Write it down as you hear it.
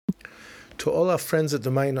To all our friends at the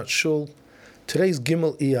Mayinot Shul, today's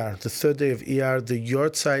Gimel Iyaar, the third day of Iyaar, the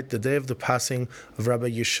Yohrzeit, the day of the passing of Rabbi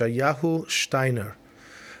Yeshayeleh Gestetner,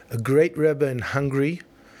 a great Rebbe in Hungary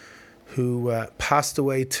who passed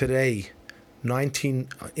away today, in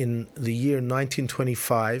the year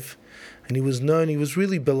 1925, and he was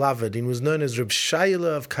really beloved. He was known as Rabbi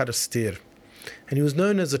Shlomo Gestetner, and he was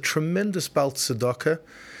known as a tremendous Baal Tzedakah.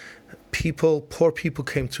 Poor people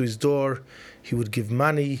came to his door. He would give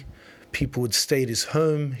money. People would stay at his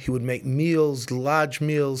home. He would make meals, large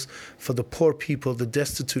meals for the poor people, the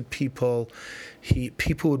destitute people.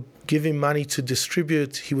 People would give him money to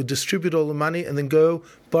distribute. He would distribute all the money and then go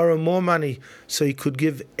borrow more money so he could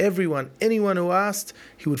give anyone who asked,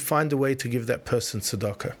 he would find a way to give that person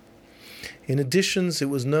tzedakah. In addition, it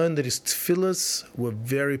was known that his tefillahs were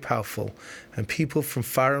very powerful, and people from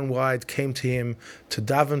far and wide came to him to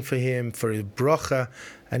daven for him, for his bracha,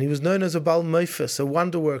 and he was known as a Baal Meifes, a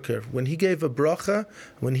wonder worker. When he gave a bracha,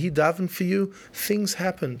 when he davened for you, things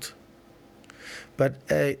happened. But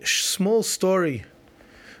a small story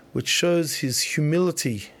which shows his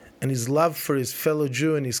humility and his love for his fellow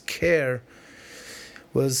Jew and his care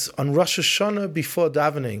was on Rosh Hashanah before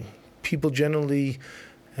davening. People generally,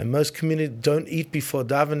 and most communities, don't eat before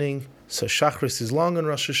davening, so Shachris is long on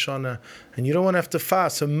Rosh Hashanah, and you don't want to have to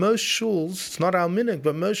fast. So most shuls, it's not our minhag,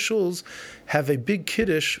 but most shuls have a big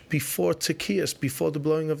Kiddush before Tekiyas, before the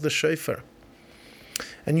blowing of the shofar.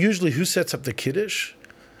 And usually who sets up the Kiddush?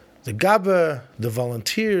 The Gabba, the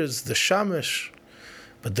volunteers, the Shamish.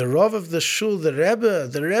 But the Rav of the Shul, the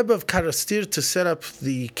Rebbe of Karistirer, to set up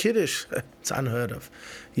the Kiddush, it's unheard of.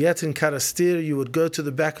 Yet in Karistirer, you would go to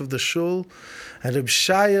the back of the Shul, and Reb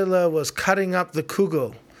Yeshayeleh was cutting up the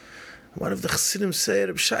kugel. One of the Chassidim said,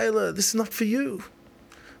 Reb Yeshayeleh, this is not for you.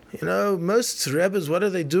 You know, most Rebbes, what are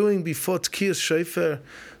they doing before Tekiyas Shofar?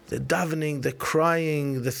 They're davening, they're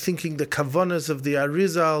crying, they're thinking the kavanas of the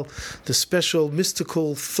Arizal, the special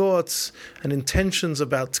mystical thoughts and intentions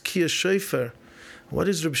about Tekiyas Shofar. What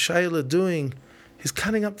is Reb Yeshayeleh doing? He's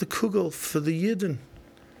cutting up the kugel for the Yidden.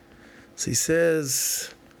 So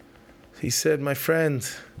he said, my friend,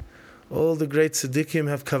 all the great tzaddikim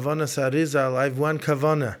have kavanas Arizal. I have one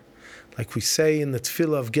kavana. Like we say in the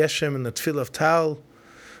tefillah of Geshem and the tefillah of Tal,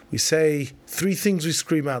 we say three things we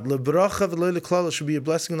scream out. Lebracha v'lo leklala should be a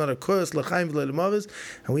blessing, not a curse. L'chaim v'lo lemavis.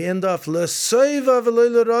 And we end off lesoiva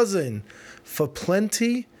v'lo lerazin, for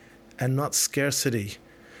plenty and not scarcity.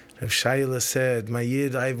 Reb Yeshayeleh said, my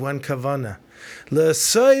Yid, I have one kavana.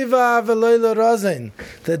 Lesoiva v'lo lerazin,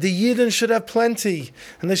 that the Yidden should have plenty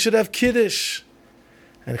and they should have Kiddush.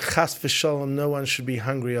 And chas v'shalom, no one should be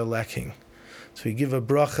hungry or lacking. So we give a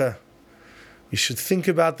bracha. We should think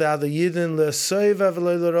about the other Yidden, le'soiva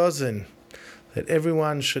v'lo lerazin, that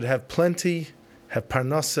everyone should have plenty, have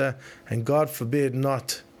parnasa, and God forbid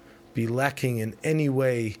not be lacking in any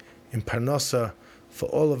way in parnasa for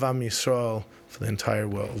all of Am Yisrael, for the entire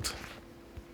world.